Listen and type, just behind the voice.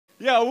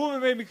Yeah, a woman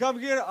made me come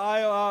here.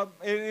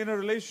 In a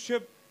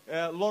relationship,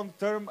 long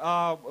term,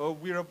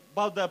 we're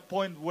about that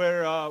point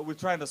where we're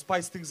trying to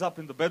spice things up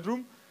in the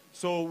bedroom.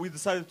 So we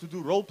decided to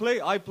do role play.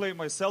 I play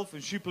myself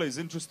and she plays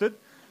interested.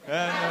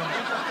 And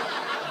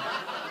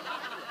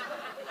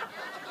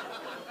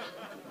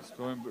it's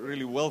going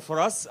really well for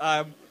us.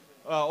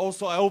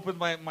 Also, I opened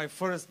my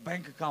first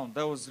bank account.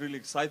 That was really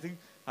exciting.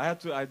 I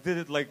did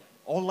it like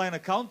online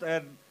account,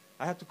 and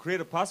I had to create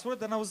a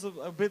password, and I was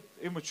a bit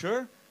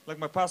immature. Like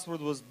my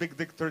password was Big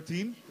Dick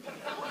 13.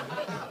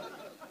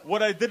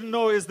 What I didn't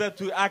know is that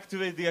to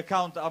activate the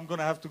account, I'm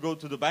gonna have to go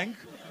to the bank.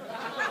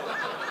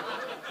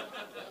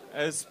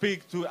 And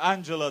speak to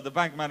Angela, the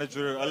bank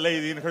manager, a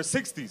lady in her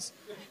 60s.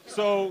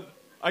 So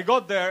I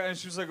got there, and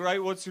she was like,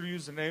 right, what's your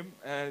username?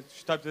 And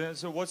she typed it in,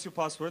 so what's your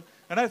password?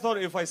 And I thought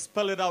if I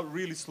spell it out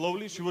really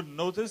slowly, she wouldn't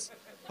notice.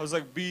 I was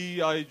like,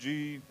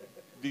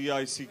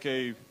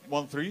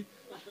 BIGDICK13.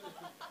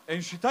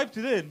 And she typed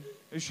it in,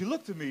 and she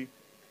looked at me,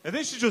 and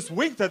then she just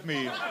winked at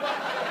me.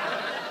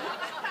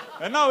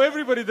 And now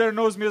everybody there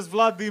knows me as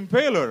Vlad the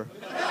Impaler.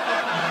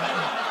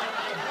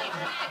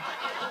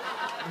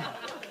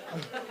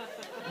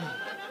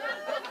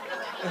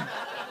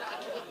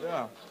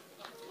 Yeah.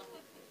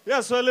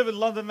 Yeah, so I live in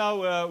London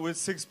now with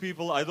 6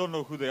 people. I don't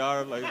know who they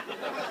are. Like,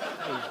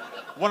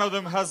 one of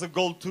them has a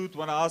gold tooth.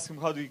 When I ask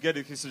him how do you get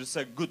it, he just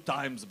said, good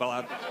times,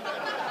 Vlad.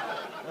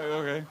 Like,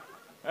 okay.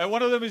 And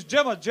one of them is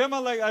Gemma.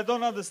 Gemma, like, I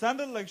don't understand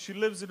it. Like, she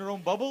lives in her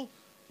own bubble.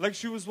 Like,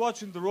 she was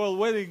watching the royal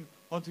wedding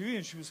on TV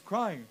and she was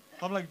crying.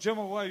 I'm like,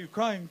 Gemma, why are you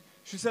crying?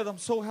 She said, I'm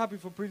so happy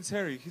for Prince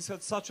Harry. He's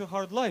had such a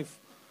hard life.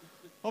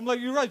 I'm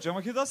like, you're right,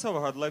 Gemma. He does have a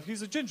hard life.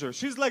 He's a ginger.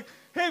 She's like,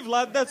 hey,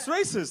 Vlad, that's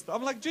racist.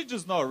 I'm like,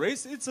 ginger's not a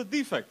race. It's a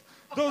defect.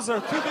 Those are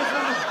two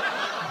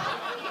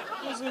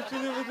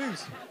different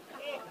things.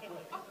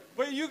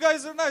 But you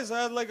guys are nice.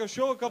 I had like a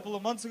show a couple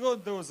of months ago,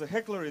 and there was a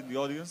heckler in the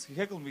audience. He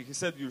heckled me. He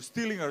said, you're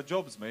stealing our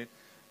jobs, mate.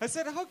 I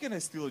said, how can I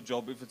steal a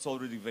job if it's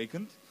already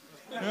vacant?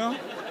 You know?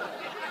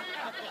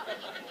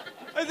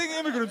 I think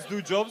immigrants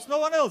do jobs. No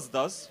one else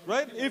does,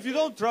 right? If you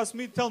don't trust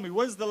me, tell me,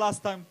 when's the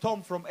last time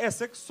Tom from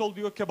Essex sold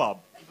you a kebab?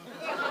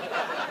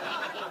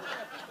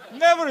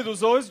 Never. It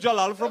was always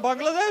Jalal from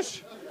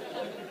Bangladesh.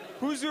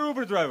 Who's your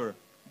Uber driver?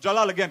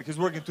 Jalal again. He's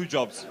working 2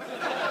 jobs.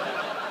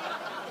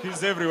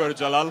 He's everywhere,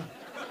 Jalal.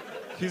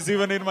 He's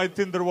even in my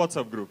Tinder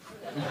WhatsApp group.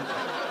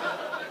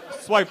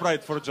 Swipe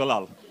right for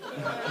Jalal.